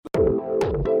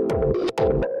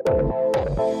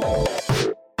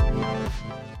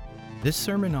This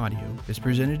sermon audio is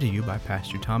presented to you by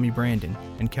Pastor Tommy Brandon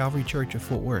and Calvary Church of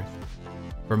Fort Worth.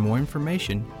 For more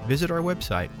information, visit our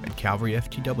website at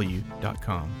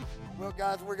calvaryftw.com. Well,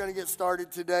 guys, we're going to get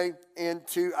started today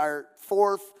into our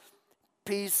fourth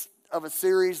piece of a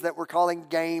series that we're calling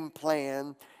Game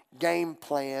Plan.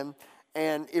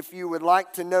 And if you would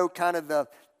like to know kind of the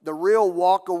real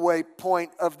walk-away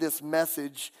point of this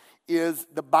message is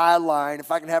the byline.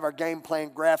 If I can have our game plan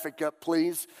graphic up,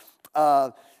 please.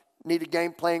 Need a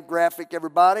game plan graphic,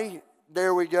 everybody?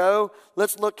 There we go.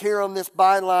 Let's look here on this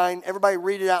byline. Everybody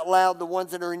read it out loud, the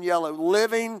ones that are in yellow.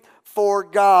 Living for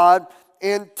God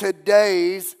in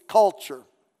today's culture.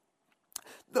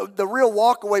 The real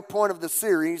walk-away point of the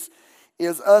series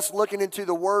is us looking into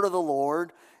the Word of the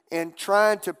Lord and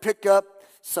trying to pick up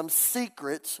some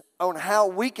secrets on how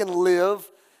we can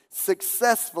live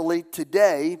successfully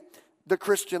today the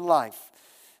Christian life.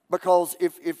 Because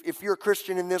if you're a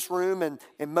Christian in this room, and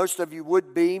most of you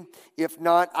would be, if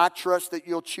not, I trust that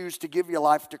you'll choose to give your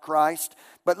life to Christ.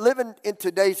 But living in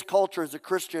today's culture as a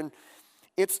Christian,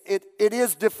 it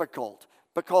is difficult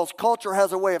because culture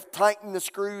has a way of tightening the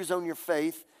screws on your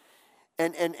faith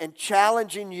and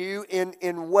challenging you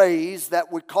in ways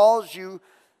that would cause you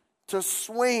to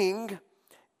swing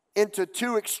into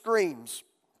two extremes.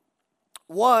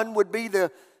 One would be to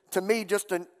me,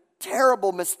 just a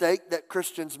terrible mistake that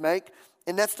Christians make,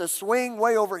 and that's to swing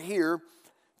way over here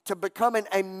to becoming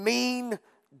a mean,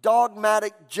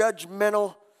 dogmatic,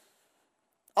 judgmental,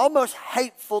 almost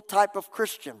hateful type of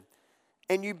Christian.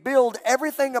 And you build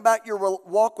everything about your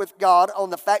walk with God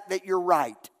on the fact that you're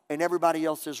right and everybody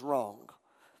else is wrong.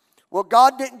 Well,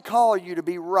 God didn't call you to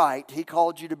be right. He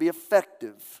called you to be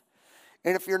effective.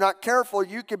 And if you're not careful,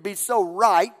 you could be so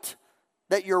right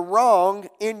that you're wrong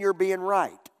in your being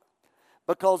right,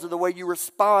 because of the way you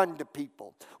respond to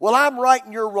people. Well, I'm right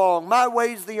and you're wrong. My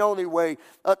way's the only way.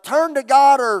 Turn to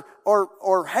God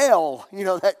or hell. You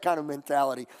know, that kind of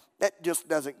mentality. That just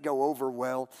doesn't go over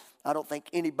well. I don't think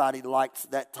anybody likes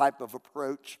that type of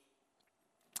approach.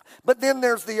 But then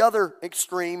there's the other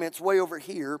extreme. It's way over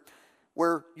here,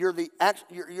 where you're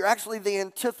actually the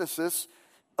antithesis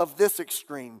of this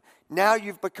extreme. Now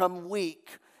you've become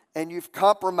weak and you've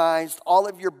compromised all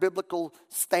of your biblical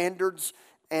standards.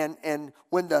 And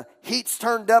when the heat's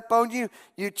turned up on you,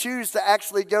 you choose to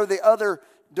actually go the other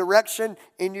direction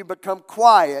and you become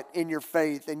quiet in your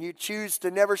faith. And you choose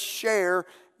to never share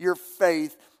your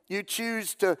faith. You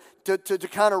choose to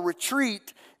kind of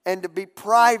retreat and to be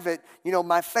private. You know,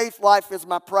 my faith life is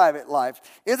my private life.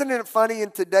 Isn't it funny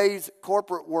in today's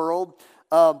corporate world?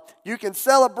 You can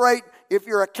celebrate if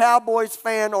you're a Cowboys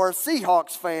fan or a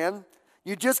Seahawks fan.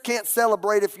 You just can't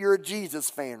celebrate if you're a Jesus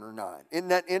fan or not. Isn't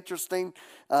that interesting?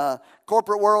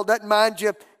 Corporate world doesn't mind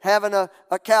you having a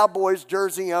Cowboys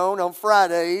jersey on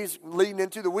Fridays leading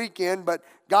into the weekend, but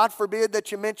God forbid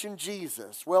that you mention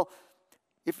Jesus. Well,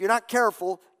 if you're not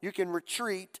careful, you can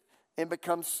retreat and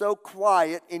become so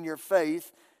quiet in your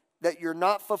faith that you're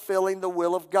not fulfilling the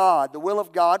will of God. The will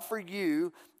of God for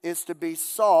you is to be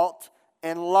salt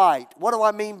and light. What do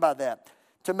I mean by that?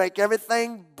 To make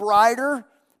everything brighter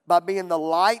by being the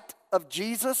light of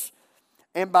Jesus,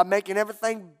 and by making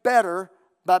everything better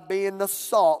by being the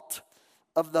salt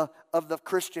of the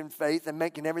Christian faith and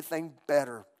making everything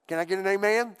better. Can I get an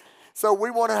amen? So we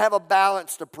want to have a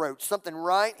balanced approach, something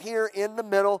right here in the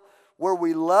middle where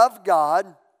we love God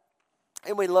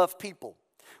and we love people.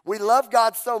 We love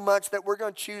God so much that we're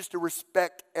going to choose to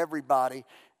respect everybody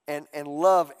and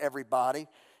love everybody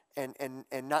and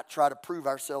not try to prove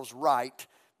ourselves right,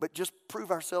 but just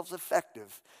prove ourselves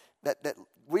effective. That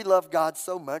we love God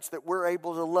so much that we're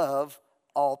able to love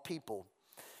all people.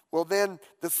 Well, then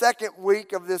the second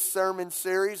week of this sermon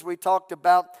series, we talked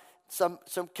about some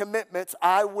commitments.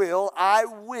 I will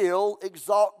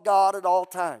exalt God at all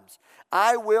times.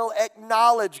 I will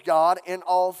acknowledge God in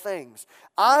all things.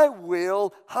 I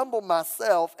will humble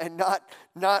myself and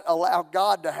not allow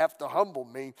God to have to humble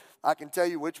me. I can tell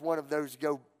you which one of those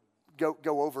go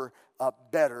over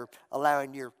better,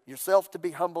 allowing yourself to be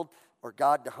humbled or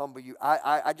God to humble you.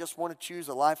 I just want to choose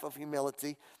a life of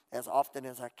humility as often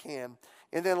as I can.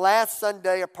 And then last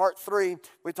Sunday, part 3,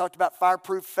 we talked about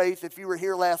fireproof faith. If you were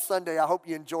here last Sunday, I hope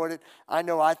you enjoyed it. I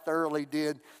know I thoroughly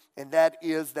did. And that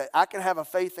is that I can have a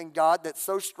faith in God that's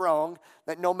so strong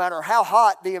that no matter how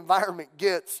hot the environment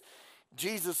gets,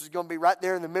 Jesus is going to be right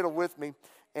there in the middle with me.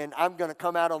 And I'm going to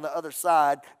come out on the other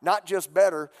side, not just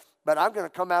better, but I'm going to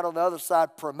come out on the other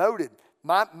side promoted.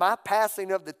 My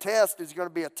passing of the test is going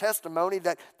to be a testimony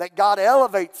that God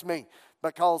elevates me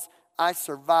because I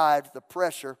survived the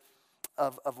pressure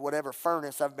of whatever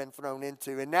furnace I've been thrown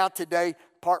into. And now today,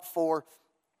 part 4,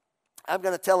 I'm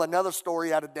going to tell another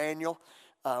story out of Daniel.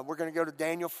 We're going to go to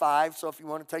Daniel 5. So if you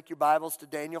want to take your Bibles to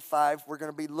Daniel 5, we're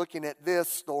going to be looking at this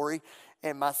story.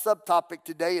 And my subtopic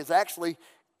today is actually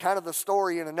kind of the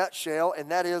story in a nutshell,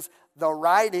 and that is the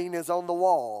writing is on the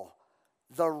wall.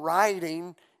 The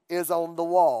writing is on the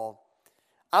wall.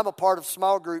 I'm a part of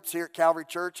small groups here at Calvary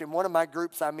Church, and one of my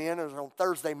groups I'm in is on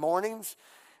Thursday mornings.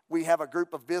 We have a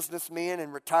group of businessmen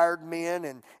and retired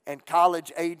men and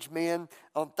college-age men.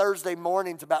 On Thursday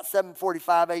mornings, about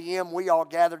 7:45 a.m., we all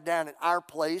gather down at our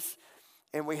place,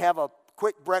 and we have a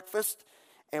quick breakfast,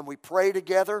 and we pray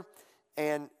together.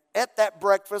 And at that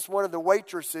breakfast, one of the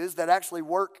waitresses that actually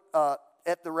work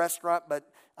at the restaurant, but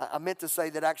I meant to say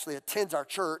that actually attends our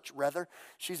church, rather.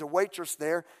 She's a waitress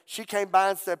there. She came by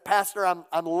and said, Pastor,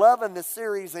 I'm loving the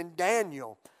series in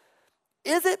Daniel.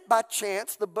 Is it by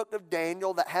chance the book of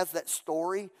Daniel that has that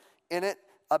story in it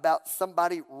about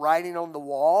somebody writing on the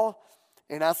wall?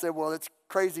 And I said, well, it's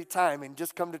crazy timing.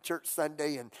 Just come to church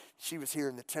Sunday. And she was here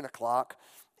in the 10 o'clock.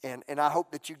 And I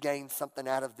hope that you gained something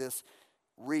out of this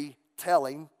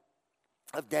retelling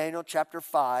of Daniel chapter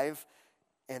 5.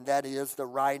 And that is the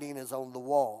writing is on the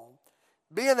wall.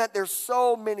 Being that there's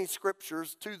so many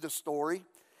scriptures to the story,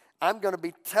 I'm going to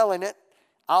be telling it.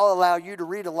 I'll allow you to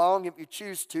read along if you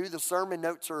choose to. The sermon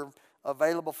notes are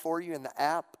available for you in the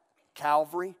app,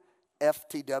 Calvary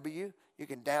FTW. You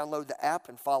can download the app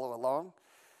and follow along.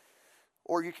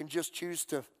 Or you can just choose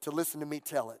to listen to me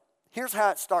tell it. Here's how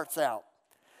it starts out.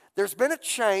 There's been a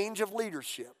change of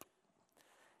leadership.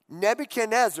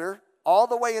 Nebuchadnezzar, all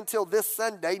the way until this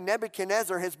Sunday,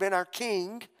 Nebuchadnezzar has been our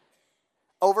king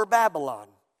over Babylon.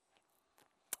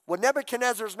 Well,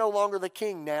 Nebuchadnezzar is no longer the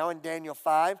king now in Daniel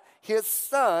 5. His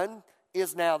son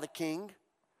is now the king.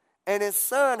 And his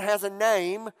son has a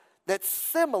name that's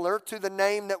similar to the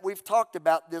name that we've talked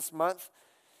about this month.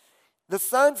 The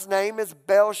son's name is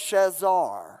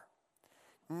Belshazzar.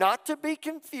 Not to be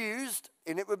confused,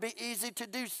 and it would be easy to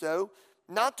do so,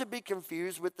 not to be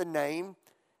confused with the name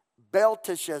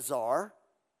Belteshazzar.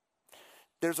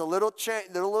 There's a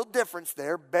little difference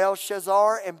there,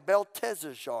 Belshazzar and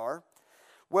Belteshazzar.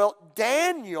 Well,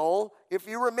 Daniel, if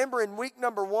you remember in week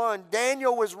number 1,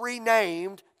 Daniel was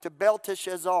renamed to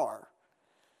Belteshazzar.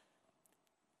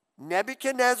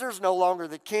 Nebuchadnezzar's no longer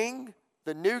the king.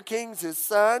 The new king's his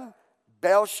son,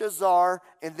 Belshazzar,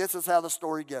 and this is how the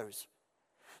story goes.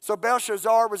 So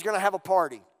Belshazzar was going to have a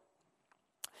party.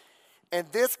 And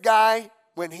this guy,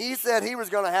 when he said he was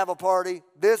going to have a party,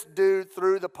 this dude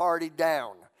threw the party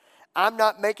down. I'm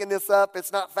not making this up.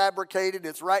 It's not fabricated.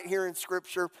 It's right here in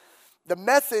Scripture. The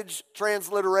Message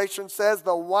transliteration says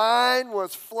the wine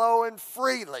was flowing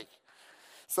freely.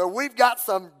 So we've got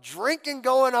some drinking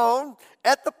going on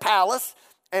at the palace,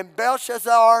 and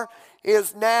Belshazzar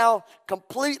is now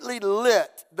completely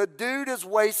lit. The dude is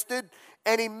wasted,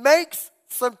 and he makes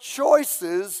some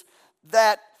choices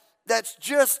that's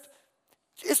just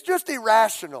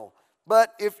irrational.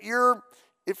 But if you're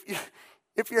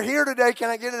here today, can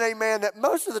I get an amen? That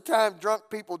most of the time drunk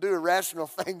people do irrational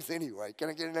things anyway. Can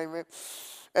I get an amen?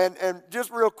 And just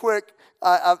real quick,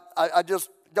 I just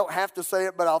don't have to say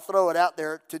it, but I'll throw it out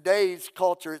there. Today's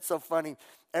culture, it's so funny.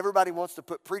 Everybody wants to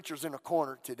put preachers in a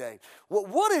corner today. Well,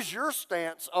 what is your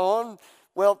stance on,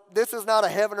 well, this is not a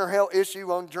heaven or hell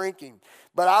issue on drinking.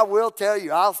 But I will tell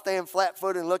you, I'll stand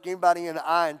flat-footed and look anybody in the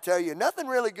eye and tell you, nothing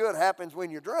really good happens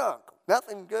when you're drunk.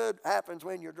 Nothing good happens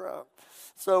when you're drunk.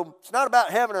 So it's not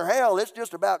about heaven or hell. It's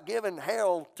just about giving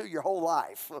hell to your whole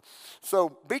life.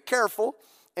 So be careful.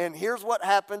 And here's what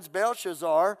happens.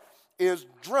 Belshazzar is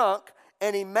drunk,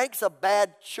 and he makes a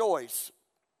bad choice.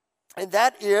 And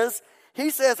that is, he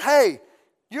says, hey,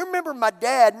 you remember my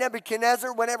dad,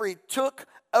 Nebuchadnezzar, whenever he took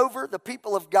over the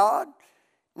people of God?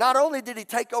 Not only did he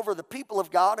take over the people of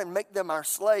God and make them our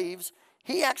slaves,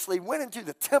 he actually went into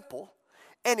the temple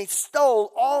and he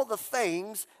stole all the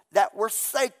things that were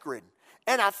sacred.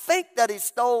 And I think that he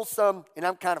stole some, and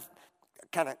I'm kind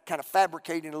of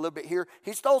fabricating a little bit here.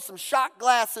 He stole some shot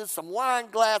glasses, some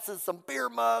wine glasses, some beer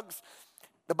mugs.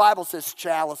 The Bible says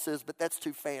chalices, but that's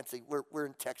too fancy. We're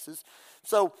in Texas.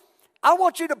 So I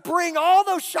want you to bring all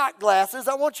those shot glasses.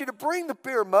 I want you to bring the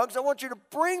beer mugs. I want you to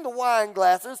bring the wine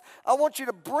glasses. I want you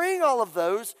to bring all of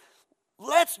those.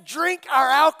 Let's drink our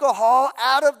alcohol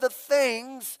out of the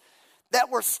things that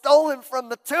were stolen from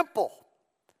the temple.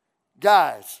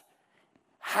 Guys,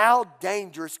 how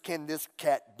dangerous can this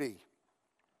cat be?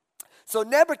 So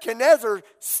Nebuchadnezzar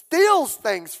steals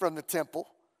things from the temple,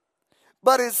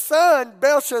 but his son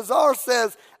Belshazzar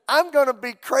says, I'm going to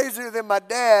be crazier than my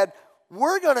dad.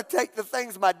 We're going to take the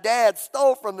things my dad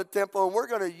stole from the temple and we're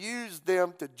going to use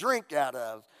them to drink out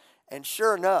of. And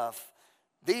sure enough,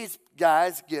 these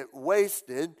guys get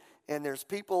wasted and there's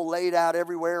people laid out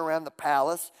everywhere around the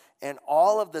palace, and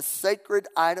all of the sacred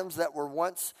items that were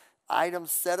once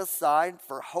items set aside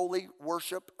for holy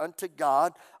worship unto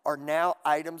God are now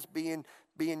items being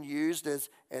used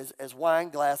as wine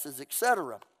glasses,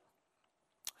 etc.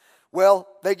 Well,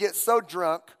 they get so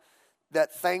drunk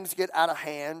that things get out of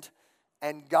hand,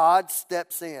 and God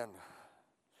steps in.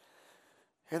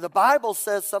 And the Bible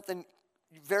says something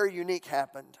very unique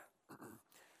happened.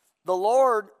 The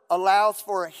Lord allows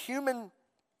for a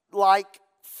human-like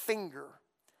finger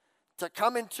to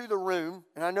come into the room,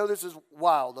 and I know this is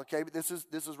wild, okay, but this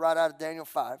is right out of Daniel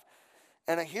 5.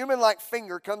 And a human-like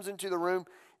finger comes into the room,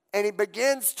 and he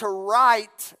begins to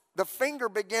write, the finger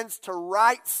begins to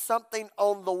write something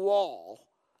on the wall.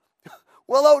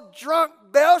 Well, old drunk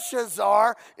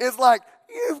Belshazzar is like,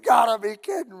 you've got to be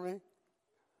kidding me.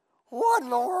 What in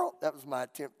the world? That was my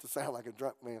attempt to sound like a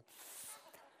drunk man.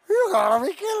 You got to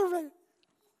be kidding me.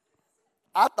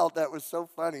 I thought that was so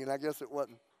funny, and I guess it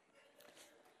wasn't.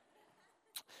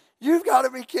 You've got to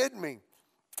be kidding me.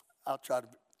 I'll try to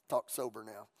talk sober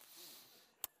now.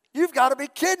 You've got to be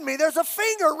kidding me. There's a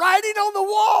finger writing on the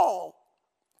wall.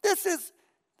 This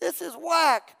is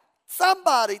whack.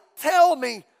 Somebody tell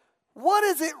me, what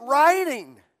is it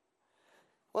writing?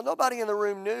 Well, nobody in the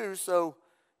room knew, so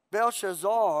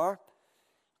Belshazzar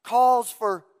calls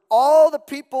for all the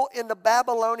people in the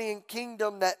Babylonian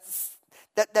kingdom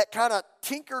that kind of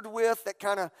tinkered with, that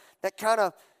kind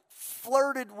of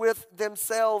flirted with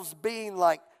themselves being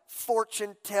like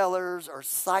fortune tellers or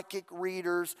psychic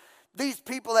readers. These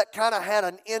people that kind of had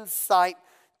an insight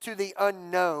to the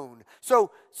unknown.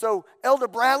 So Elder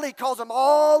Bradley calls them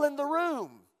all in the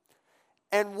room.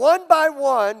 And one by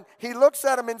one, he looks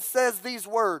at them and says these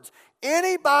words.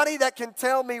 Anybody that can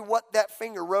tell me what that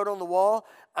finger wrote on the wall,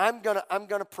 I'm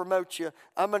gonna promote you.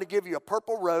 I'm gonna give you a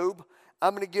purple robe.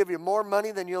 I'm going to give you more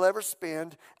money than you'll ever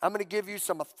spend. I'm going to give you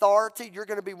some authority. You're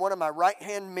going to be one of my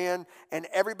right-hand men, and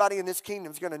everybody in this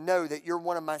kingdom is going to know that you're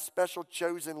one of my special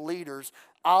chosen leaders.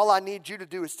 All I need you to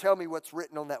do is tell me what's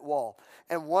written on that wall.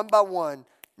 And one by one,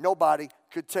 nobody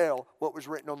could tell what was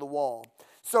written on the wall.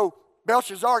 So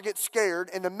Belshazzar gets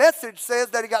scared, and the message says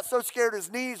that he got so scared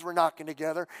his knees were knocking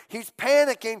together. He's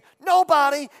panicking.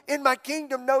 Nobody in my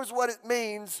kingdom knows what it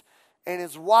means. And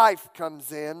his wife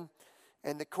comes in.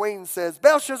 And the queen says,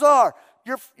 Belshazzar,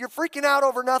 you're freaking out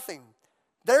over nothing.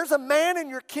 There's a man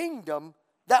in your kingdom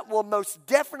that will most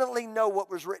definitely know what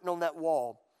was written on that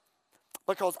wall.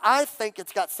 Because I think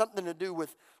it's got something to do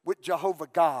with Jehovah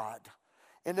God.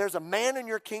 And there's a man in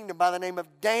your kingdom by the name of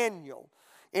Daniel.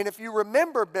 And if you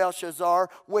remember, Belshazzar,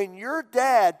 when your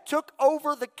dad took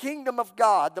over the kingdom of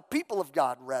God, the people of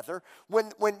God rather,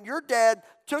 when your dad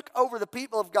took over the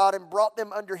people of God and brought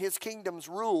them under his kingdom's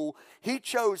rule, he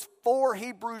chose 4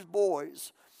 Hebrew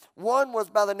boys. One was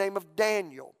by the name of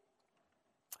Daniel.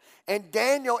 And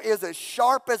Daniel is as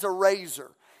sharp as a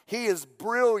razor. He is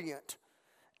brilliant.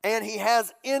 And he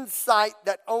has insight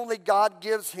that only God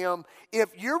gives him. If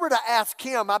you were to ask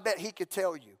him, I bet he could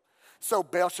tell you. So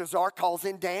Belshazzar calls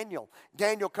in Daniel.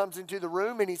 Daniel comes into the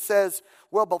room and he says,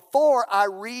 well, before I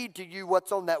read to you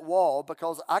what's on that wall,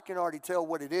 because I can already tell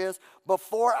what it is,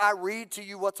 before I read to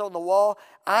you what's on the wall,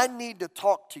 I need to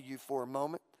talk to you for a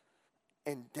moment.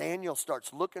 And Daniel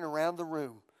starts looking around the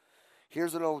room.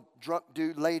 Here's an old drunk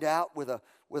dude laid out with a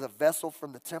vessel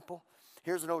from the temple.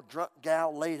 Here's an old drunk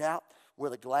gal laid out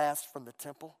with a glass from the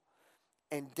temple.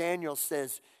 And Daniel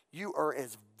says, you are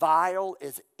as vile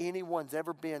as anyone's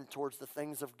ever been towards the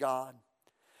things of God.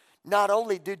 Not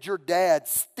only did your dad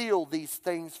steal these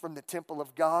things from the temple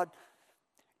of God,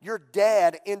 your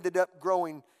dad ended up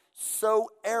growing so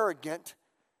arrogant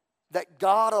that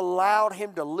God allowed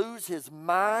him to lose his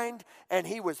mind, and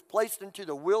he was placed into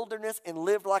the wilderness and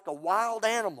lived like a wild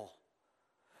animal.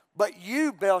 But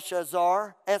you,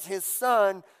 Belshazzar, as his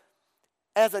son,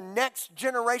 as a next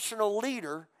generational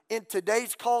leader in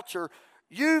today's culture,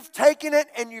 you've taken it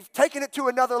and you've taken it to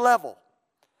another level.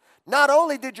 Not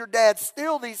only did your dad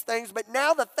steal these things, but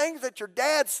now the things that your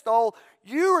dad stole,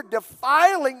 you are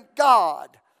defiling God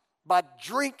by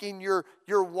drinking your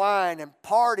wine and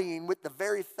partying with the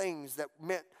very things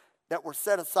that were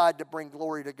set aside to bring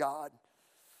glory to God.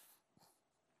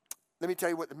 Let me tell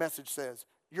you what the message says.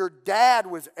 Your dad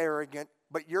was arrogant,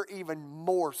 but you're even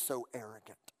more so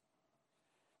arrogant.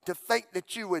 To think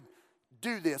that you would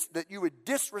do this, that you would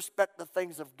disrespect the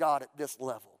things of God at this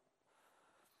level.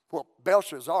 Well,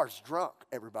 Belshazzar's drunk,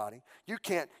 everybody. You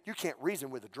can't reason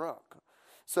with a drunk.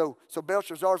 So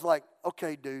Belshazzar's like,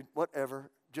 okay, dude, whatever.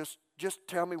 Just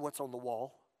tell me what's on the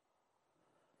wall.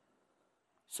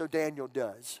 So Daniel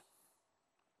does.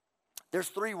 There's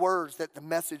 3 words that the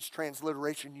Message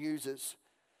transliteration uses.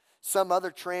 Some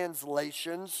other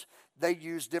translations, they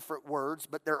use different words,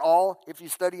 but they're all, if you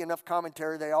study enough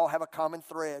commentary, they all have a common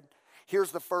thread.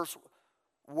 Here's the first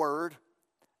word,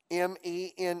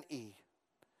 M-E-N-E.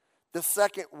 The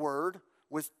second word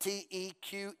was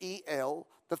T-E-Q-E-L.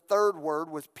 The third word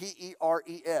was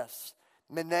P-E-R-E-S.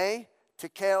 Mene,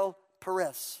 Tekel,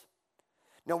 Peres.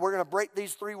 Now we're going to break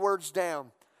these three words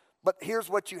down, but here's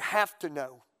what you have to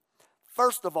know.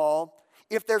 First of all,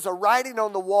 if there's a writing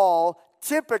on the wall,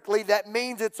 typically that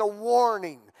means it's a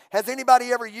warning. Has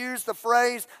anybody ever used the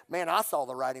phrase, man, I saw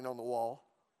the writing on the wall?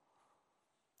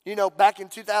 You know, back in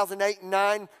 2008 and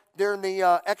 2009, during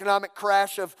the economic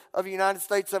crash of the United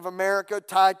States of America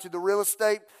tied to the real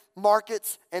estate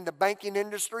markets and the banking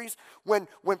industries, when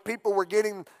people were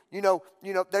getting,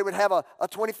 they would have a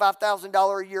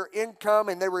 $25,000 a year income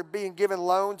and they were being given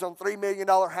loans on $3 million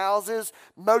houses.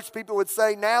 Most people would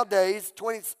say nowadays,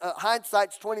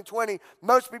 hindsight's 2020,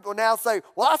 most people now say,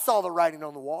 well, I saw the writing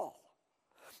on the wall.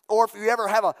 Or if you ever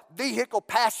have a vehicle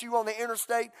pass you on the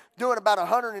interstate doing about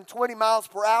 120 miles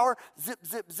per hour, zip,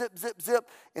 zip, zip, zip, zip,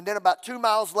 and then about 2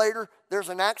 miles later there's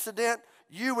an accident,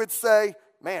 you would say,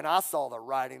 man, I saw the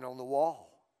writing on the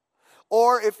wall.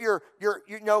 Or if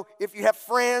if you have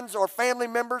friends or family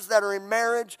members that are in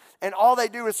marriage and all they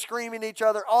do is scream at each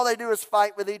other, all they do is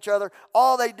fight with each other,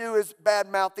 all they do is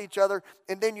badmouth each other,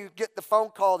 and then you get the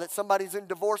phone call that somebody's in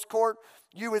divorce court,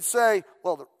 you would say,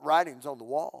 well, the writing's on the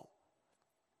wall.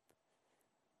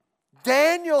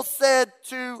 Daniel said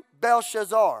to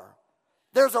Belshazzar,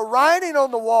 there's a writing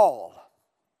on the wall.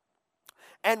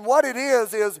 And what it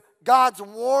is God's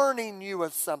warning you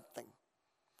of something.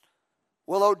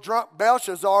 Well, old drunk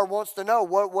Belshazzar wants to know,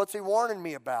 what's he warning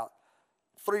me about?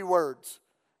 3 words.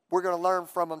 We're going to learn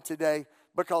from them today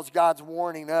because God's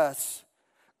warning us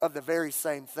of the very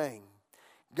same thing.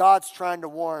 God's trying to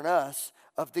warn us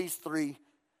of these 3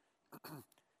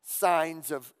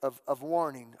 signs of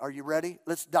warning. Are you ready?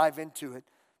 Let's dive into it.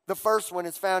 The first one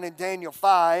is found in Daniel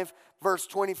 5, verse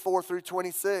 24 through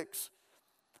 26.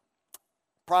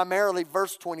 Primarily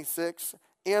verse 26,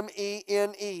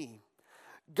 M-E-N-E.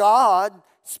 God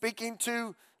speaking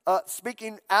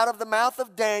out of the mouth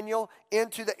of Daniel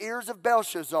into the ears of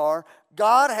Belshazzar,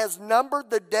 God has numbered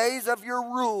the days of your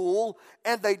rule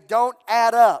and they don't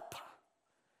add up.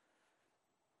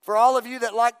 For all of you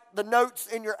that like the notes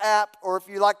in your app, or if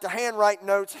you like to handwrite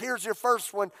notes, here's your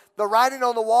first one. The writing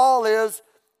on the wall is,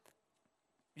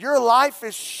 your life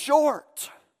is short.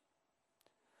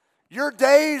 Your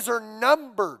days are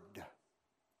numbered.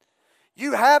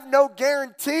 You have no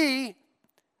guarantee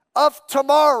of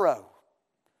tomorrow.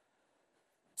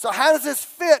 So how does this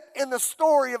fit in the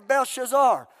story of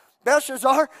Belshazzar?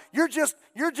 Belshazzar, you're just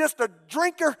a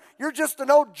drinker. You're just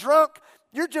an old drunk.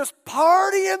 You're just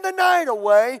partying the night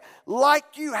away like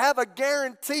you have a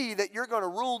guarantee that you're going to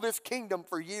rule this kingdom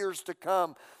for years to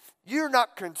come. You're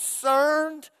not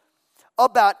concerned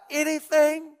about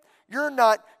anything. You're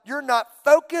not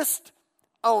focused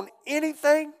on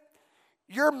anything.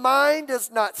 Your mind is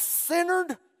not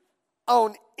centered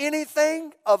on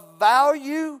anything of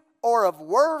value or of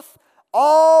worth.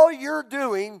 All you're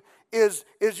doing is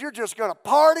you're just going to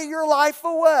party your life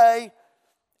away.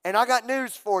 And I got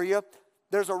news for you.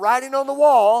 There's a writing on the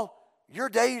wall. Your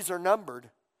days are numbered.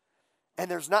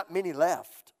 And there's not many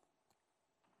left.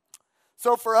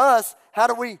 So for us, how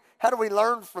do we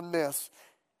learn from this?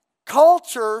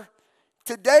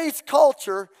 Today's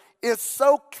culture is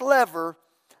so clever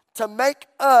to make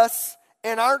us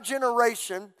and our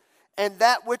generation and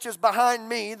that which is behind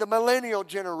me, the millennial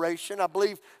generation, I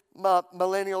believe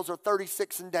millennials are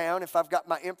 36 and down if I've got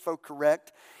my info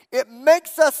correct. It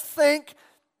makes us think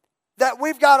that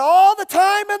we've got all the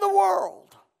time in the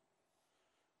world.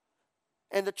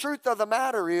 And the truth of the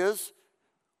matter is,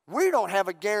 we don't have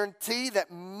a guarantee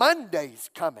that Monday's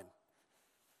coming.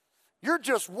 You're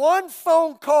just one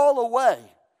phone call away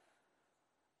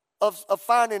of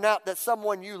finding out that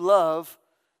someone you love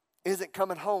isn't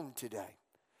coming home today.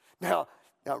 Now,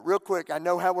 real quick, I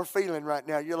know how we're feeling right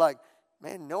now. You're like,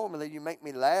 man, normally you make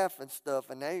me laugh and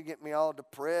stuff, and now you get me all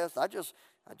depressed. I just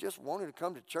wanted to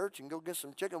come to church and go get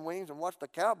some chicken wings and watch the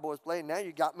Cowboys play, and now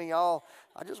you got me all,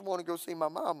 I just want to go see my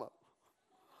mama.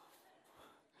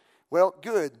 Well,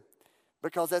 good,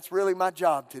 because that's really my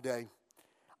job today.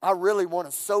 I really want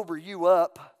to sober you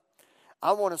up.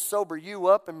 I want to sober you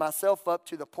up and myself up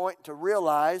to the point to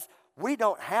realize we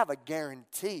don't have a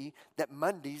guarantee that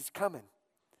Monday's coming.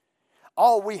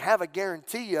 All we have a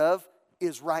guarantee of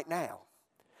is right now.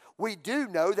 We do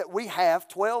know that we have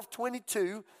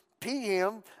 12:22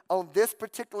 p.m. on this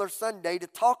particular Sunday to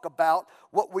talk about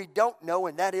what we don't know,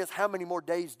 and that is how many more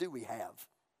days do we have.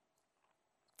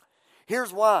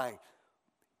 Here's why.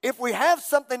 If we have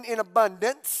something in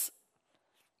abundance,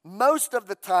 most of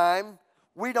the time,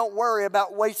 we don't worry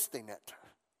about wasting it.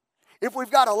 If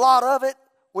we've got a lot of it,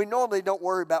 we normally don't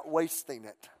worry about wasting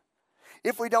it.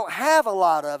 If we don't have a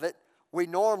lot of it, we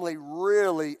normally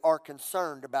really are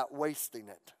concerned about wasting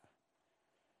it.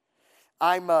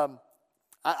 I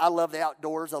love the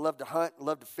outdoors. I love to hunt,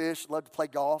 love to fish, love to play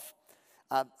golf.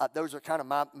 Those are kind of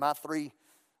my three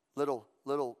little,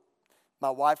 my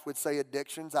wife would say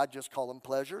addictions. I just call them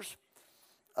pleasures.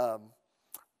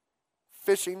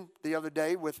 Fishing the other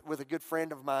day with a good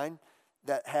friend of mine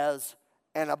that has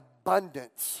an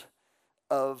abundance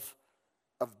of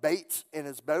baits in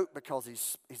his boat because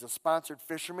he's a sponsored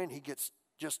fisherman. He gets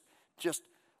just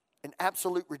an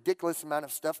absolute ridiculous amount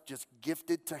of stuff just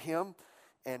gifted to him.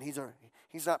 And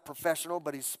he's not professional,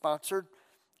 but he's sponsored.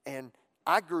 And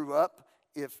I grew up,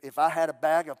 if I had a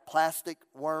bag of plastic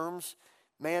worms,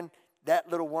 man, that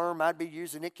little worm I'd be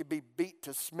using, it could be beat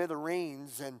to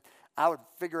smithereens, and I would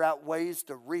figure out ways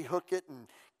to rehook it and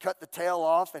cut the tail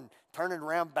off and turn it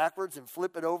around backwards and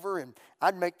flip it over, and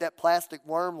I'd make that plastic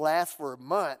worm last for a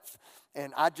month,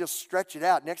 and I'd just stretch it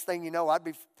out. Next thing you know,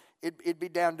 it'd be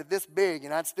down to this big,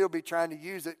 and I'd still be trying to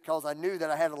use it because I knew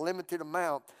that I had a limited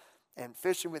amount. And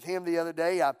fishing with him the other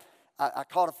day, I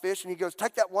caught a fish, and he goes,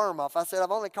 "Take that worm off." I said,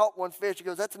 "I've only caught one fish." He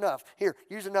goes, "That's enough. Here,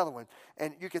 use another one."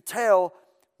 And you could tell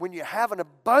when you have an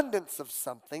abundance of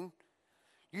something,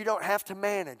 you don't have to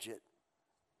manage it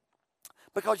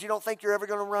because you don't think you're ever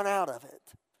going to run out of it.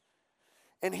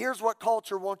 And here's what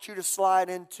culture wants you to slide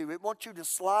into. It wants you to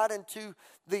slide into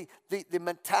the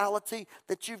mentality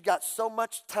that you've got so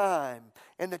much time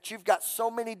and that you've got so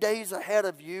many days ahead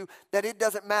of you that it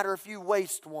doesn't matter if you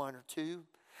waste one or two.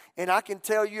 And I can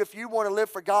tell you, if you want to live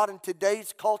for God in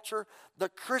today's culture, the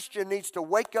Christian needs to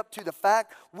wake up to the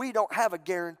fact we don't have a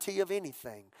guarantee of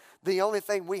anything. The only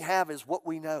thing we have is what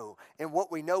we know. And what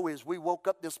we know is we woke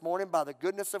up this morning by the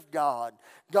goodness of God.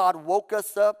 God woke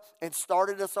us up and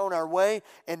started us on our way,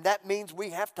 and that means we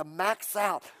have to max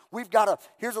out.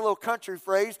 Here's a little country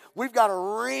phrase, we've got to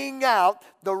wring out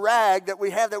the rag that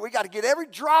we have, that we got to get every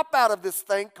drop out of this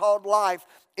thing called life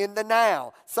in the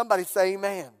now. Somebody say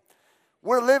amen.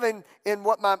 We're living in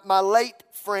what my late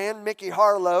friend, Mickey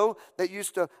Harlow, that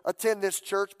used to attend this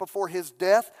church before his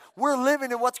death, we're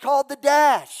living in what's called the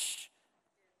dash.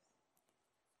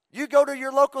 You go to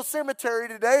your local cemetery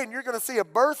today and you're going to see a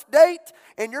birth date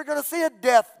and you're going to see a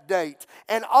death date.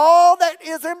 And all that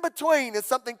is in between is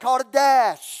something called a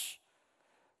dash.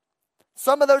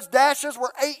 Some of those dashes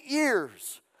were 8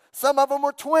 years. Some of them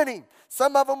were 20.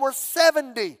 Some of them were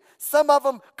 70. Some of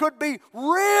them could be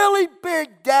really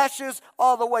big dashes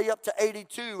all the way up to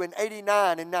 82 and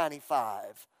 89 and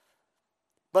 95.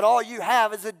 But all you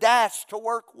have is a dash to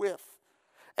work with.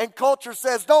 And culture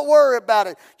says, don't worry about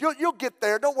it. You'll get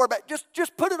there. Don't worry about it.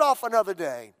 Just put it off another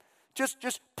day.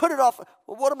 Just put it off.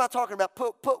 Well, what am I talking about?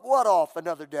 Put what off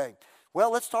another day?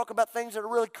 Well, let's talk about things that are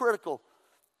really critical.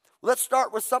 Let's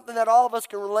start with something that all of us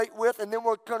can relate with, and then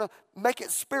we're going to make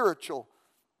it spiritual.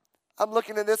 I'm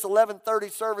looking at this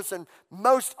 11:30 service, and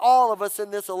most all of us in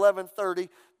this 11:30,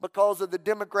 because of the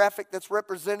demographic that's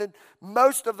represented,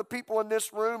 most of the people in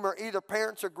this room are either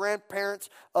parents or grandparents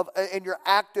and you're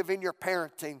active in your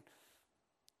parenting.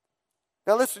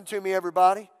 Now listen to me,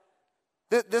 everybody.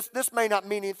 This may not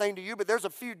mean anything to you, but there's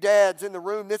a few dads in the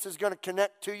room. This is going to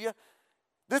connect to you.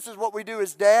 This is what we do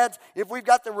as dads. If we've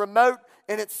got the remote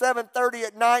and it's 7:30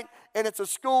 at night and it's a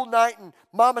school night and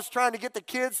mama's trying to get the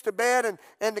kids to bed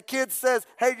and the kid says,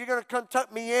 "Hey, you're going to come tuck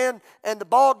me in and the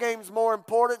ball game's more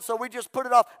important," so we just put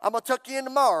it off. "I'm going to tuck you in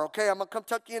tomorrow, okay? I'm going to come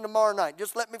tuck you in tomorrow night.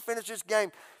 Just let me finish this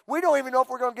game." We don't even know if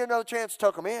we're going to get another chance to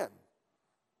tuck them in.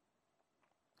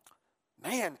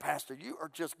 Man, Pastor, you are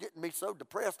just getting me so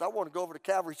depressed. I want to go over to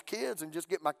Calvary's Kids and just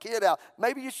get my kid out.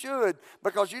 Maybe you should,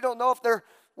 because you don't know if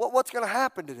what's going to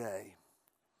happen today.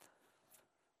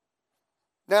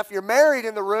 Now, if you're married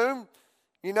in the room,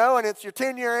 and it's your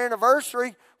 10-year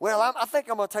anniversary, well, I think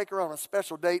I'm going to take her on a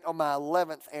special date on my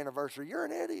 11th anniversary. You're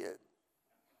an idiot.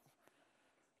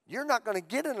 You're not going to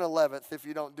get an 11th if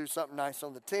you don't do something nice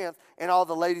on the 10th. And all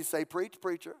the ladies say, "Preach,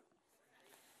 preacher."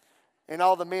 And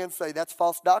all the men say, "That's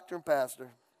false doctrine,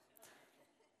 Pastor."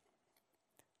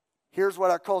 Here's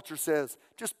what our culture says.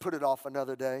 Just put it off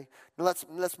another day. Now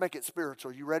let's make it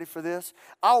spiritual. You ready for this?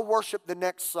 I'll worship the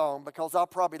next song because I'll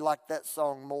probably like that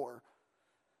song more.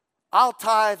 I'll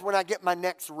tithe when I get my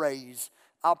next raise.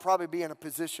 I'll probably be in a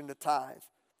position to tithe.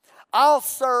 I'll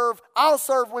serve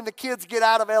when the kids get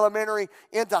out of elementary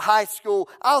into high school.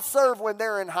 I'll serve when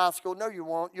they're in high school. No, you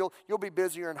won't. You'll be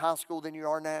busier in high school than you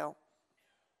are now.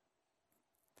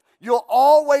 You'll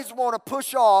always want to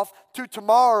push off to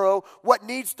tomorrow what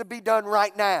needs to be done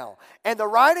right now. And the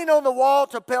writing on the wall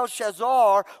to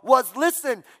Belshazzar was,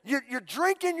 listen, you're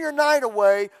drinking your night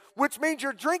away, which means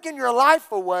you're drinking your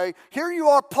life away. Here you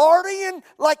are partying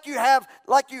like you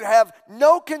have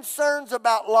no concerns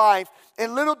about life.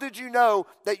 And little did you know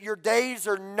that your days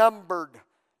are numbered.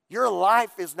 Your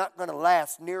life is not going to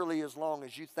last nearly as long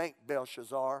as you think,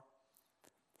 Belshazzar.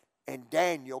 And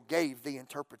Daniel gave the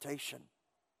interpretation.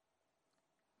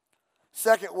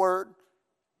 Second word,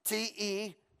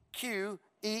 Tequel.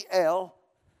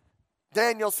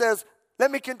 Daniel says,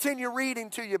 let me continue reading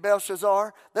to you,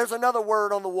 Belshazzar. There's another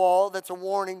word on the wall that's a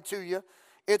warning to you.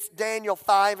 It's Daniel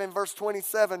 5 and verse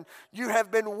 27. You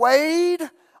have been weighed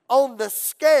on the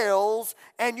scales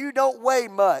and you don't weigh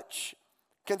much.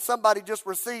 Can somebody just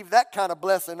receive that kind of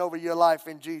blessing over your life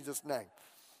in Jesus' name?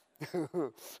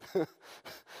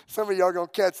 Some of y'all are going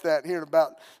to catch that here in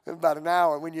about an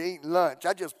hour when you're eating lunch.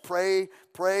 I just pray,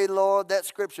 Lord, that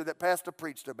scripture that Pastor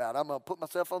preached about. I'm going to put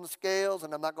myself on the scales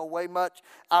and I'm not going to weigh much.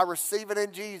 I receive it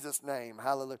in Jesus' name.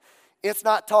 Hallelujah. It's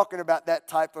not talking about that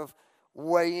type of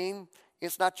weighing.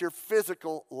 It's not your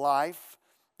physical life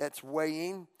that's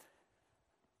weighing.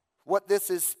 What this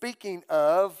is speaking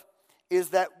of is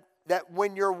that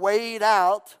when you're weighed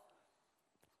out,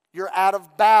 you're out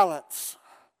of balance.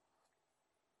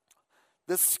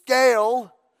 The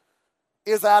scale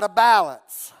is out of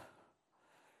balance.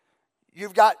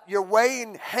 You're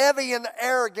weighing heavy in the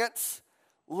arrogance,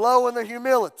 low in the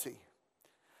humility.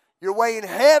 You're weighing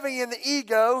heavy in the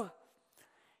ego.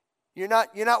 You're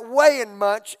not weighing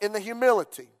much in the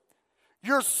humility.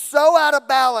 You're so out of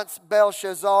balance,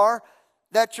 Belshazzar,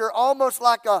 that you're almost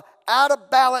like a out of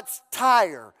balance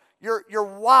tire. You're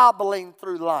wobbling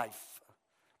through life.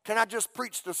 Can I just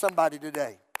preach to somebody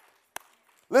today?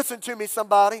 Listen to me,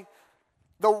 somebody.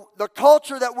 The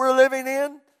culture that we're living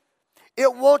in,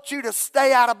 it wants you to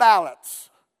stay out of balance.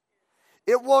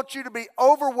 It wants you to be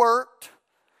overworked.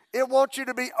 It wants you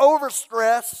to be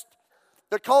overstressed.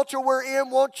 The culture we're in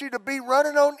wants you to be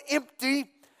running on empty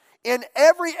in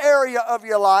every area of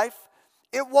your life.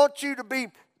 It wants you to be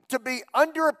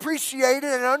underappreciated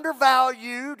and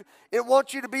undervalued. It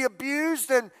wants you to be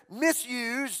abused and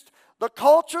misused. The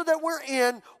culture that we're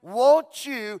in wants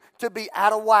you to be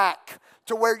out of whack,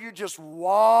 to where you just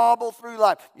wobble through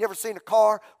life. You ever seen a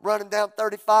car running down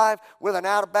 35 with an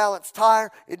out-of-balance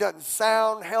tire? It doesn't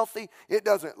sound healthy. It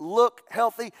doesn't look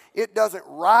healthy. It doesn't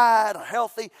ride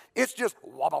healthy. It's just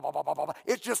wobble, wobble, wobble, wobble.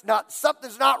 It's just not,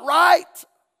 something's not right.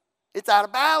 It's out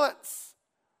of balance.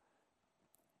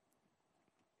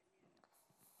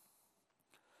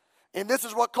 And this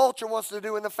is what culture wants to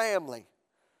do in the family.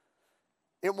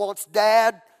 It wants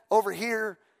dad over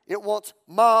here. It wants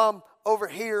mom over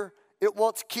here. It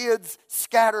wants kids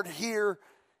scattered here.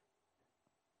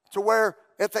 To where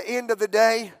at the end of the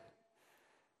day,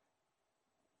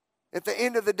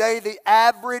 the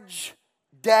average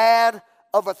dad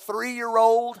of a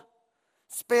 3-year-old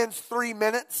spends 3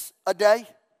 minutes a day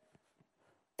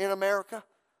in America.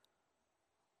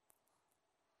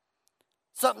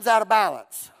 Something's out of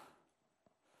balance.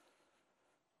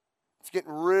 It's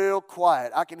getting real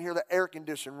quiet. I can hear the air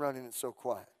conditioner running. It's so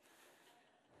quiet.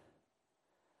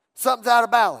 Something's out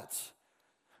of balance.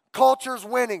 Culture's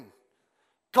winning.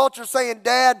 Culture's saying,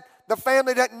 Dad, the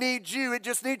family doesn't need you. It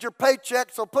just needs your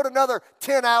paycheck, so put another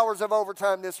 10 hours of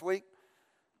overtime this week.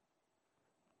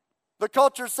 The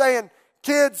culture's saying,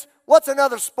 kids, what's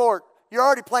another sport? You're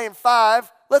already playing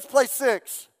 5. Let's play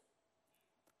 6.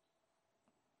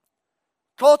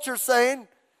 Culture's saying,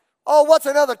 oh, what's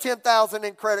another $10,000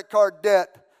 in credit card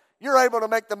debt? You're able to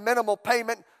make the minimal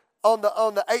payment on the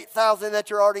 $8,000 that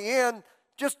you're already in.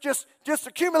 Just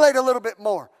accumulate a little bit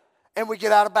more. And we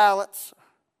get out of balance.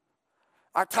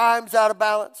 Our time's out of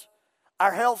balance.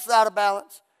 Our health's out of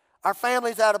balance. Our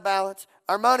family's out of balance.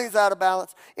 Our money's out of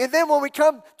balance. And then when we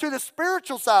come to the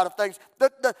spiritual side of things,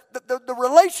 the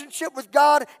relationship with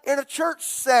God in a church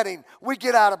setting, we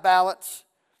get out of balance.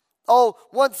 Oh,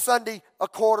 one Sunday a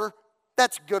quarter,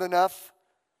 that's good enough.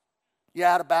 You're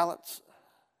out of balance.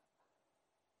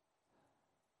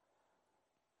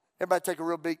 Everybody take a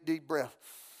real big, deep breath.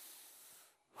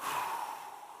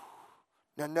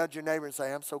 Now nudge your neighbor and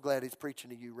say, I'm so glad he's preaching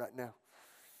to you right now.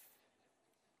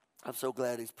 I'm so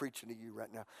glad he's preaching to you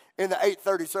right now. In the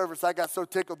 8:30 service, I got so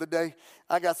tickled today.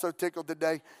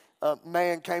 A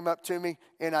man came up to me,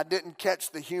 and I didn't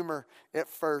catch the humor at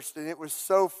first. And it was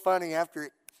so funny after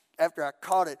I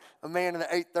caught it. A man in the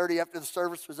 8:30 after the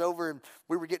service was over and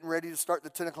we were getting ready to start the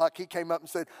 10 o'clock, he came up and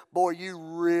said, boy, you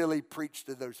really preached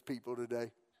to those people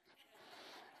today.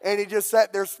 And he just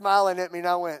sat there smiling at me, and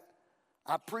I went,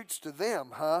 I preached to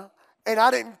them, huh? And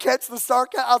I didn't catch the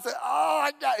sarcasm. I said, oh,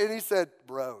 I got it. And he said,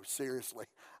 bro, seriously,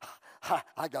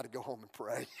 I got to go home and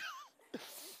pray.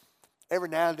 Every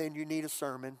now and then you need a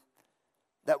sermon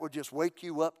that will just wake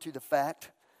you up to the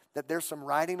fact that there's some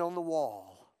writing on the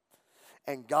wall.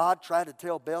 And God tried to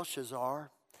tell Belshazzar,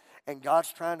 and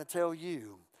God's trying to tell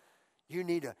you, you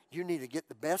need to get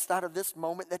the best out of this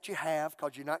moment that you have,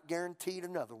 because you're not guaranteed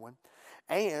another one.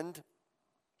 And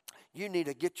you need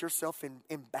to get yourself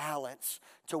in balance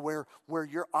to where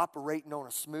you're operating on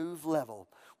a smooth level,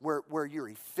 where you're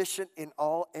efficient in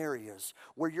all areas,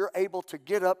 where you're able to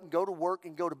get up and go to work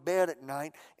and go to bed at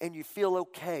night and you feel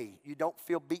okay. You don't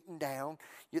feel beaten down,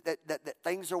 that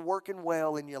things are working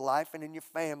well in your life and in your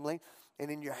family and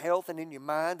in your health and in your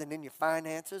mind and in your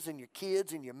finances and your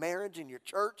kids and your marriage and your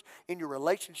church, in your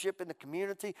relationship in the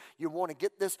community. You want to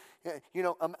get this,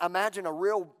 imagine a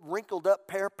real wrinkled up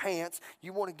pair of pants.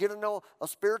 You want to get a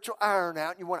spiritual iron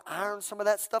out. You want to iron some of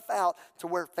that stuff out to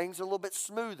where things are a little bit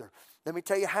smoother. Let me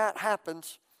tell you how it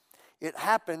happens. It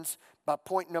happens by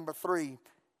point number 3,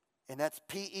 and that's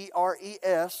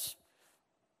P-E-R-E-S,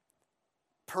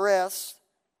 Perez.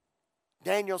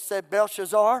 Daniel said,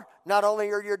 Belshazzar, not only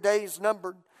are your days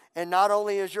numbered, and not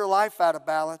only is your life out of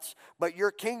balance, but your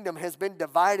kingdom has been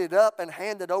divided up and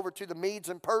handed over to the Medes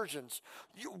and Persians.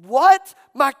 What?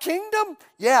 My kingdom?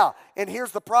 Yeah, and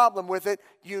here's the problem with it.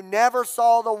 You never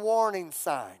saw the warning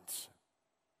signs.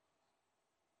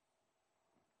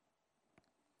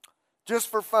 Just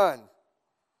for fun,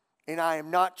 and I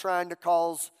am not trying to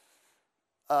cause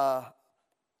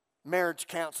marriage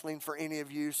counseling for any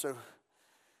of you, so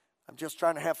I'm just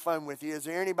trying to have fun with you. Is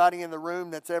there anybody in the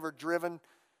room that's ever driven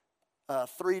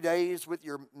 3 days with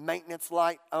your maintenance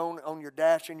light on your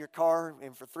dash in your car,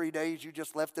 and for 3 days you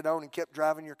just left it on and kept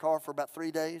driving your car for about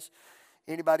 3 days?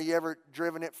 Anybody ever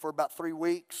driven it for about 3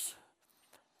 weeks?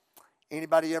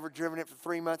 Anybody ever driven it for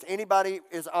 3 months? Anybody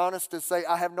is honest to say,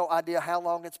 I have no idea how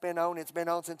long it's been on. It's been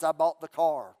on since I bought the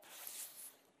car.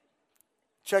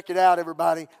 Check it out,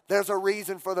 everybody. There's a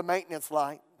reason for the maintenance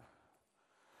light.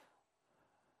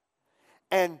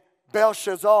 And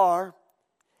Belshazzar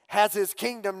has his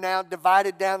kingdom now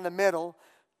divided down the middle.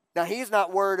 Now, he's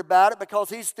not worried about it because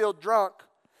he's still drunk.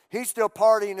 He's still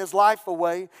partying his life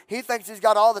away. He thinks he's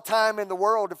got all the time in the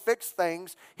world to fix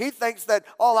things. He thinks that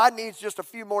all I need is just a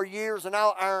few more years and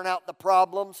I'll iron out the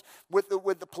problems with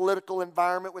the political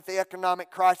environment, with the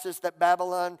economic crisis that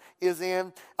Babylon is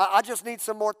in. I just need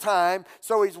some more time.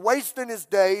 So he's wasting his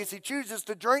days. He chooses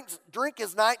to drink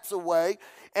his nights away.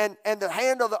 And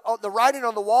the writing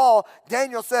on the wall,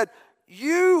 Daniel said,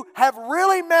 you have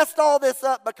really messed all this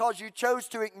up because you chose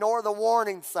to ignore the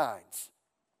warning signs.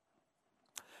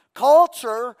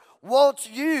 Culture wants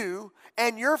you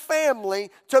and your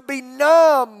family to be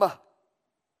numb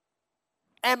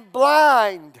and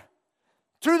blind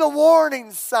to the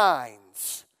warning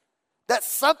signs that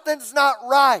something's not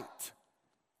right.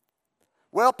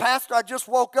 Well, Pastor, I just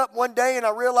woke up one day and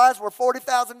I realized we're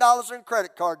 $40,000 in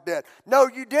credit card debt. No,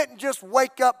 you didn't just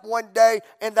wake up one day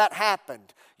and that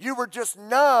happened. You were just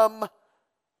numb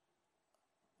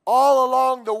all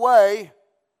along the way,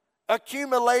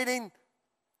 accumulating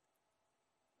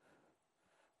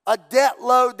a debt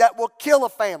load that will kill a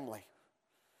family.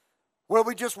 Well,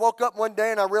 we just woke up one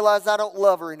day and I realized I don't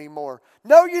love her anymore.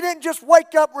 No, you didn't just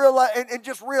wake up and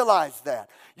just realize that.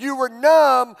 You were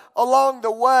numb along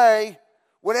the way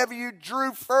whenever you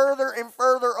drew further and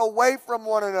further away from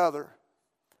one another.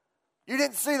 You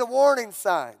didn't see the warning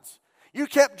signs. You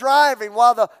kept driving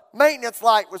while the maintenance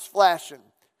light was flashing.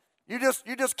 You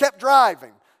just kept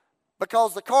driving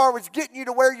because the car was getting you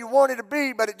to where you wanted to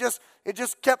be, but it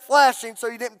just kept flashing, so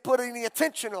you didn't put any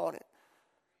attention on it.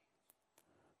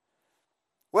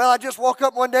 Well, I just woke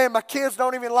up one day and my kids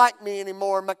don't even like me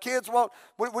anymore. My kids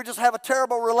we just have a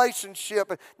terrible relationship.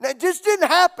 And it just didn't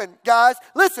happen, guys.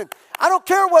 Listen, I don't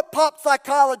care what pop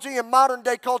psychology and modern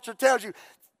day culture tells you.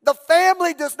 The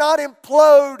family does not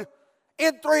implode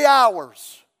in 3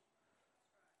 hours.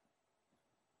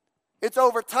 It's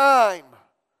over time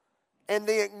and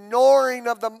the ignoring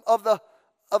of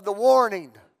the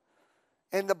warning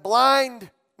and the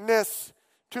blindness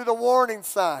to the warning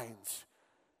signs.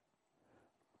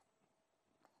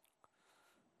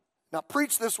 Now,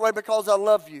 preach this way because I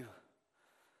love you.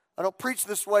 I don't preach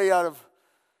this way out of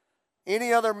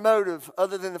any other motive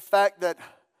other than the fact that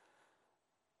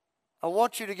I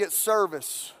want you to get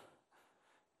service,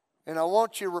 and I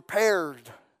want you repaired,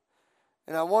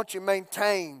 and I want you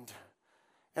maintained,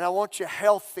 and I want you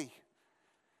healthy.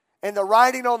 And the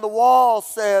writing on the wall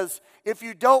says, if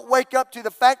you don't wake up to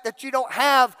the fact that you don't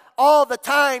have all the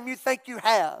time you think you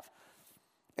have,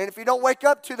 and if you don't wake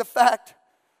up to the fact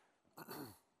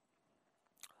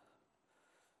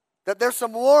That there's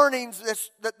some warnings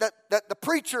that the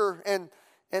preacher and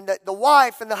that the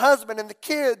wife and the husband and the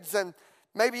kids and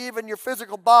maybe even your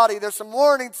physical body, there's some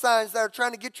warning signs that are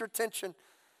trying to get your attention.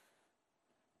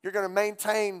 You're going to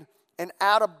maintain an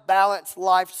out-of-balance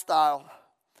lifestyle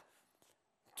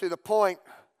to the point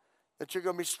that you're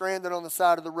going to be stranded on the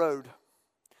side of the road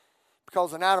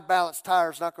because an out-of-balance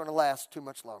tire is not going to last too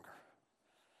much longer.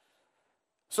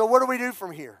 So what do we do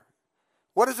from here?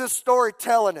 What is this story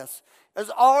telling us? Is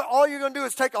all you're going to do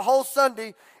is take a whole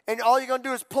Sunday and all you're going to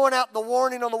do is point out the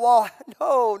warning on the wall.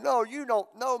 No, you don't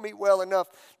know me well enough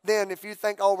then if you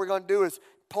think all we're going to do is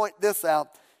point this out.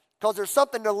 Because there's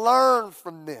something to learn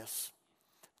from this.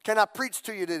 Can I preach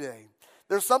to you today?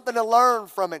 There's something to learn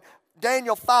from it.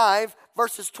 Daniel 5,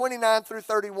 verses 29 through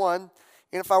 31.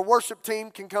 And if our worship team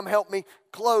can come help me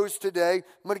close today, I'm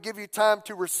going to give you time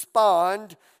to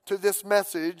respond to this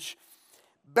message.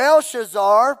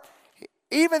 Belshazzar,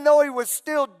 even though he was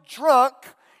still drunk,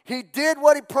 he did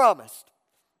what he promised.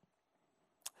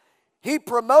 He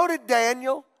promoted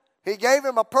Daniel. He gave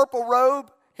him a purple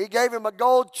robe. He gave him a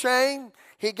gold chain.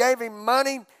 He gave him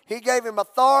money. He gave him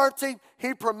authority.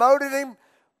 He promoted him.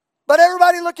 But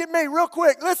everybody look at me real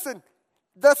quick. Listen,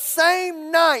 the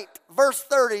same night, verse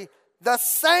 30, the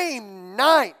same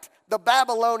night the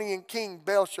Babylonian king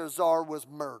Belshazzar was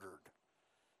murdered.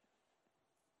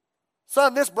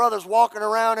 Son, this brother's walking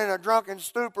around in a drunken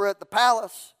stupor at the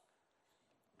palace.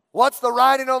 What's the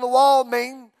writing on the wall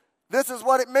mean? This is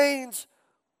what it means.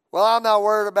 Well, I'm not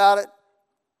worried about it.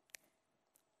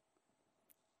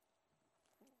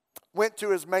 Went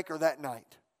to his maker that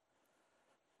night.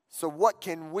 So what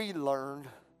can we learn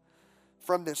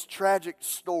from this tragic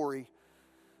story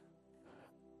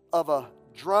of a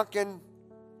drunken,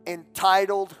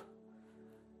 entitled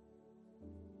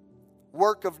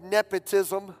work of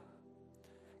nepotism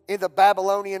in the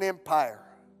Babylonian Empire?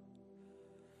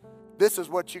 This is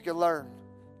what you can learn.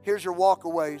 Here's your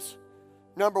walkaways.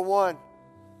 Number one,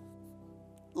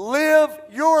 live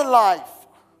your life.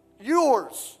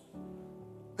 Yours.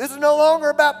 This is no longer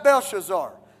about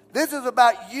Belshazzar. This is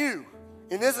about you.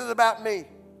 And this is about me.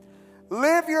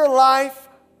 Live your life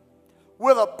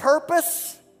with a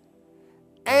purpose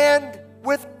and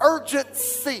with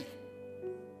urgency.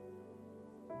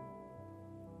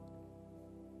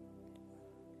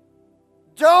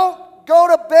 Don't go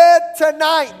to bed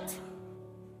tonight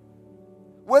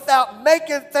without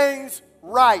making things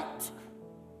right.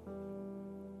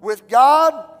 With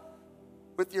God,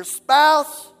 with your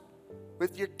spouse,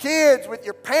 with your kids, with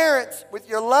your parents, with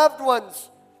your loved ones,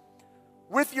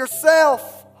 with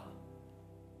yourself.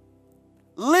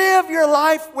 Live your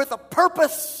life with a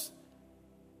purpose.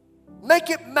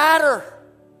 Make it matter.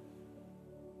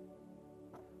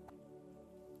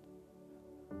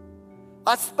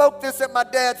 I spoke this at my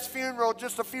dad's funeral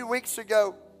just a few weeks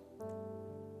ago.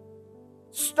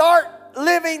 Start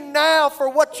living now for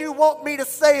what you want me to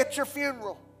say at your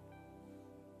funeral.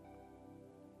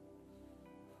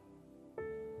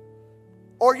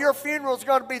 Or your funeral is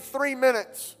going to be 3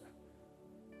 minutes.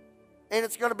 And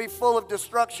it's going to be full of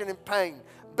destruction and pain.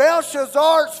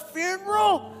 Belshazzar's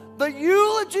funeral, the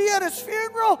eulogy at his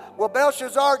funeral. Well,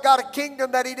 Belshazzar got a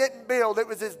kingdom that he didn't build. It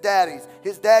was his daddy's.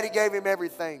 His daddy gave him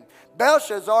everything.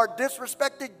 Belshazzar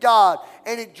disrespected God,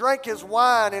 and he drank his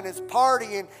wine and his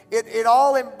party, and it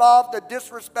all involved the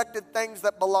disrespected things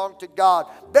that belonged to God.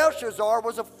 Belshazzar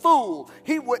was a fool.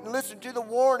 He wouldn't listen to the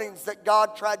warnings that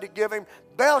God tried to give him.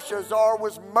 Belshazzar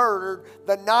was murdered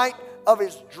the night of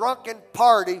his drunken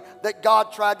party that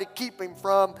God tried to keep him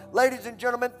from. Ladies and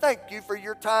gentlemen, thank you for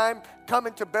your time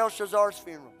coming to Belshazzar's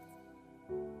funeral.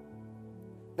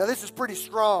 Now, this is pretty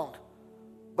strong.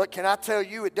 But can I tell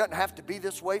you, it doesn't have to be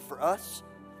this way for us?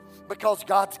 Because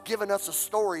God's given us a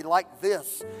story like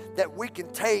this that we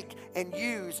can take and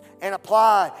use and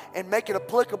apply and make it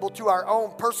applicable to our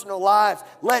own personal lives.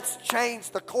 Let's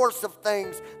change the course of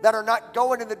things that are not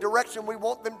going in the direction we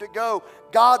want them to go.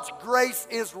 God's grace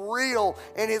is real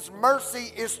and His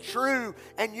mercy is true.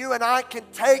 And you and I can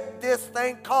take this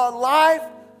thing called life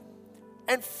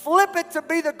and flip it to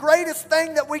be the greatest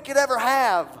thing that we could ever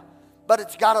have. But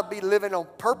it's got to be living on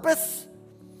purpose,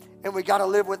 and we got to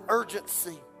live with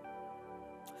urgency.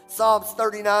 Psalms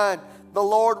 39, the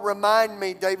Lord remind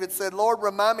me, David said, Lord,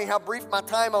 remind me how brief my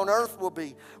time on earth will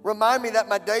be. Remind me that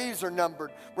my days are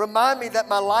numbered. Remind me that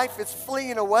my life is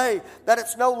fleeing away, that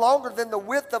it's no longer than the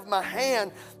width of my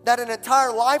hand, that an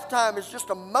entire lifetime is just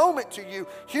a moment to you.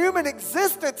 Human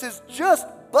existence is just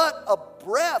but a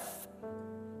breath.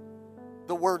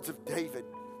 The words of David.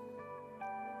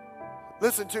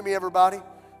 Listen to me, everybody.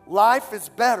 Life is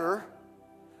better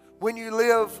when you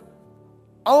live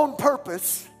on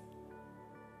purpose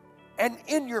and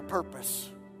in your purpose.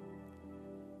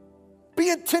 Be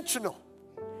intentional.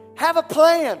 Have a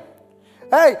plan.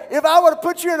 Hey, if I were to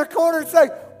put you in a corner and say,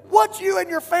 what's you and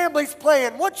your family's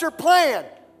plan? What's your plan?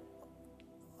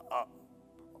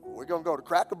 We're going to go to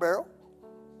Cracker Barrel.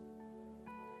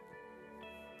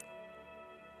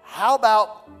 How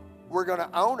about we're going to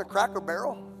own a Cracker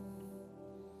Barrel?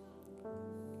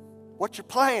 What's your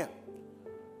plan?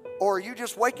 Or are you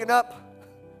just waking up,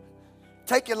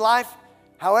 taking life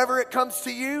however it comes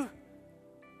to you?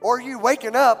 Or are you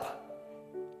waking up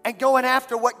and going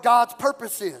after what God's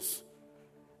purpose is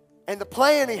and the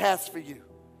plan He has for you?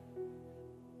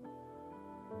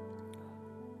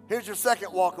 Here's your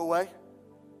second walk away.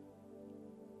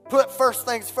 Put first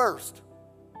things first.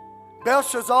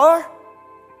 Belshazzar,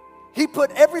 he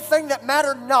put everything that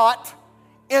mattered not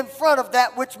in front of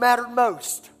that which mattered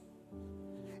most.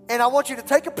 And I want you to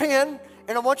take a pen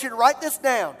and I want you to write this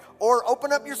down or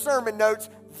open up your sermon notes.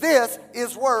 This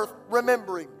is worth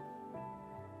remembering.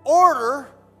 Order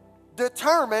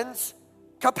determines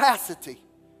capacity.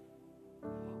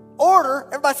 Order,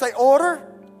 everybody say order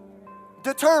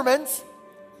determines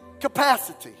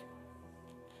capacity.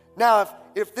 Now,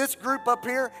 if this group up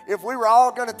here, if we were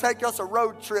all going to take us a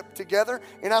road trip together,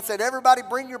 and I said, everybody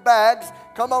bring your bags,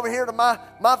 come over here to my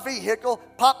vehicle,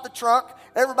 pop the trunk,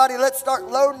 everybody let's start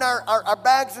loading our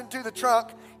bags into the trunk.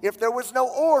 If there was no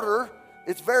order,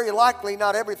 it's very likely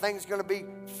not everything's going to be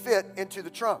fit into the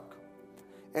trunk.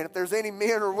 And if there's any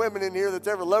men or women in here that's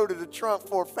ever loaded a trunk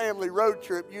for a family road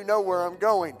trip, you know where I'm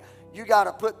going. You got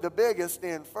to put the biggest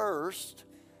in first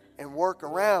and work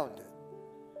around it.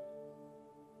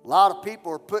 A lot of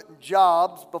people are putting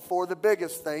jobs before the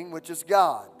biggest thing, which is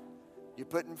God. You're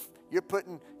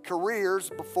putting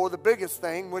careers before the biggest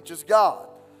thing, which is God.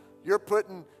 You're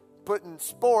putting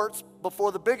sports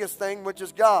before the biggest thing, which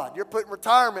is God. You're putting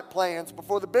retirement plans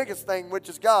before the biggest thing, which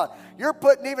is God. You're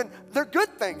putting they're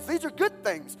good things. These are good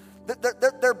things.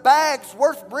 They're bags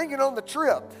worth bringing on the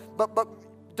trip. But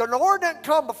the Lord doesn't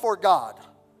come before God.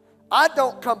 I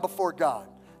don't come before God.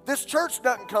 This church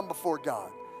doesn't come before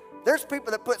God. There's people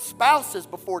that put spouses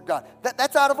before God.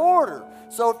 That's out of order.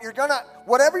 So if you're going to,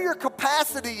 whatever your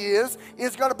capacity is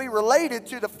going to be related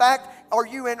to the fact, are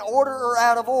you in order or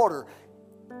out of order?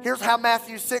 Here's how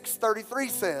Matthew 6:33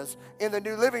 says in the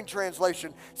New Living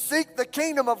Translation. Seek the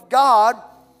kingdom of God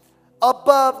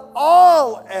above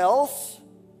all else.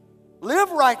 Live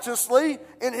righteously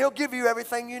and He'll give you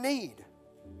everything you need.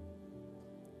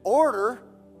 Order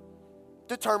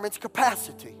determines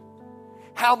capacity.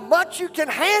 How much you can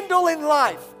handle in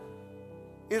life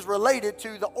is related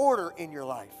to the order in your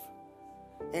life.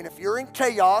 And if you're in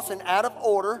chaos and out of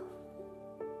order,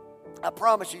 I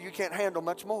promise you can't handle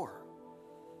much more.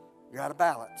 You're out of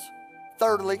balance.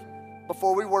 Thirdly,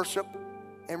 before we worship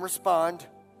and respond,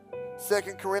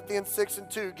 2 Corinthians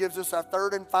 6:2 gives us our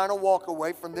third and final walk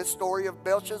away from this story of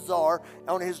Belshazzar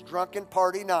on his drunken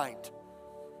party night.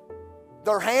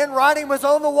 Their handwriting was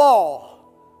on the wall.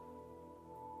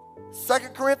 2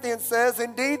 Corinthians says,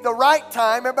 indeed, the right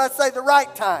time. Everybody say the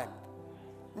right time.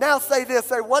 Now say this.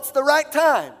 Say, what's the right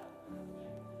time?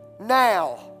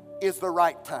 Now is the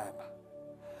right time.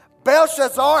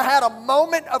 Belshazzar had a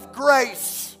moment of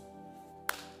grace.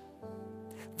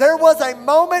 There was a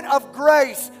moment of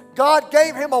grace. God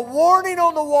gave him a warning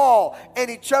on the wall, and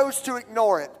he chose to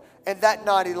ignore it. And that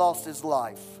night he lost his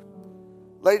life.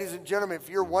 Ladies and gentlemen, if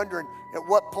you're wondering, at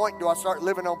what point do I start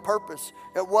living on purpose?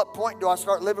 At what point do I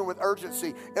start living with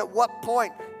urgency? At what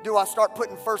point do I start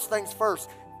putting first things first?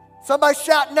 Somebody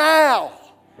shout now.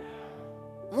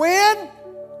 When?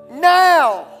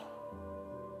 Now.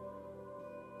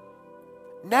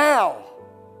 Now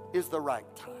is the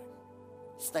right time.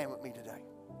 Stand with me today.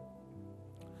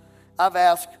 I've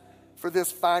asked for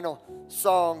this final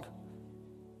song,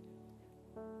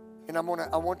 and I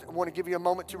want to give you a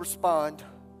moment to respond.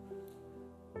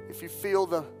 If you feel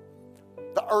the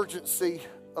urgency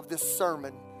of this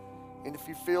sermon, and if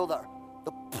you feel the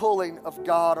pulling of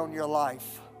God on your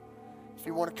life, if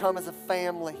you want to come as a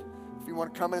family, if you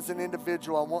want to come as an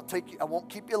individual, I won't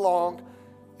keep you long.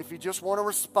 If you just want to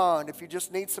respond, if you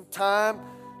just need some time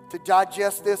to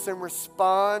digest this and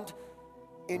respond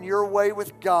in your way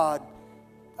with God,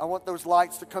 I want those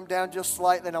lights to come down just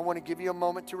slightly, and I want to give you a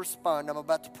moment to respond. I'm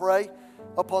about to pray.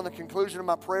 Upon the conclusion of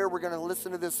my prayer, we're going to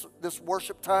listen to this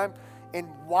worship time. And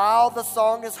while the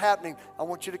song is happening, I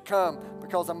want you to come,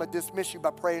 because I'm going to dismiss you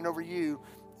by praying over you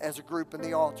as a group in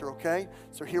the altar, okay?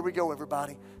 So here we go,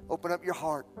 everybody. Open up your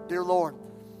heart. Dear Lord,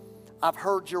 I've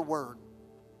heard your word.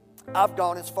 I've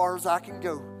gone as far as I can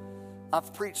go.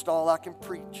 I've preached all I can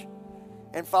preach.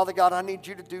 And Father God, I need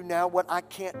you to do now what I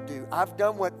can't do. I've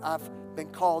done what I've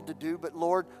been called to do. But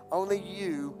Lord, only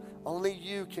you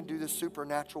can do the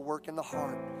supernatural work in the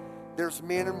heart. There's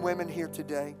men and women here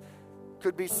today.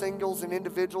 Could be singles and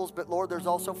individuals, but Lord, there's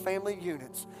also family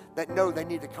units that know they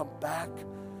need to come back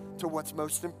to what's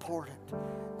most important.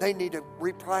 They need to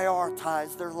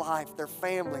reprioritize their life, their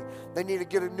family. They need to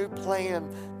get a new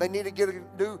plan. They need to get a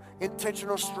new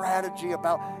intentional strategy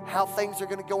about how things are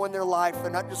going to go in their life.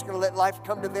 They're not just going to let life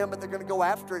come to them, but they're going to go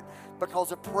after it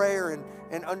because of prayer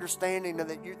and understanding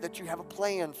that you have a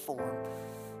plan for them.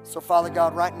 So, Father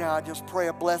God, right now I just pray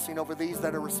a blessing over these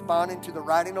that are responding to the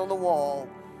writing on the wall.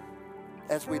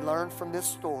 As we learn from this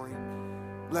story,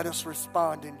 let us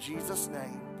respond in Jesus'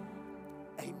 name.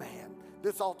 Amen.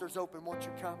 This altar's open. Won't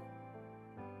you come?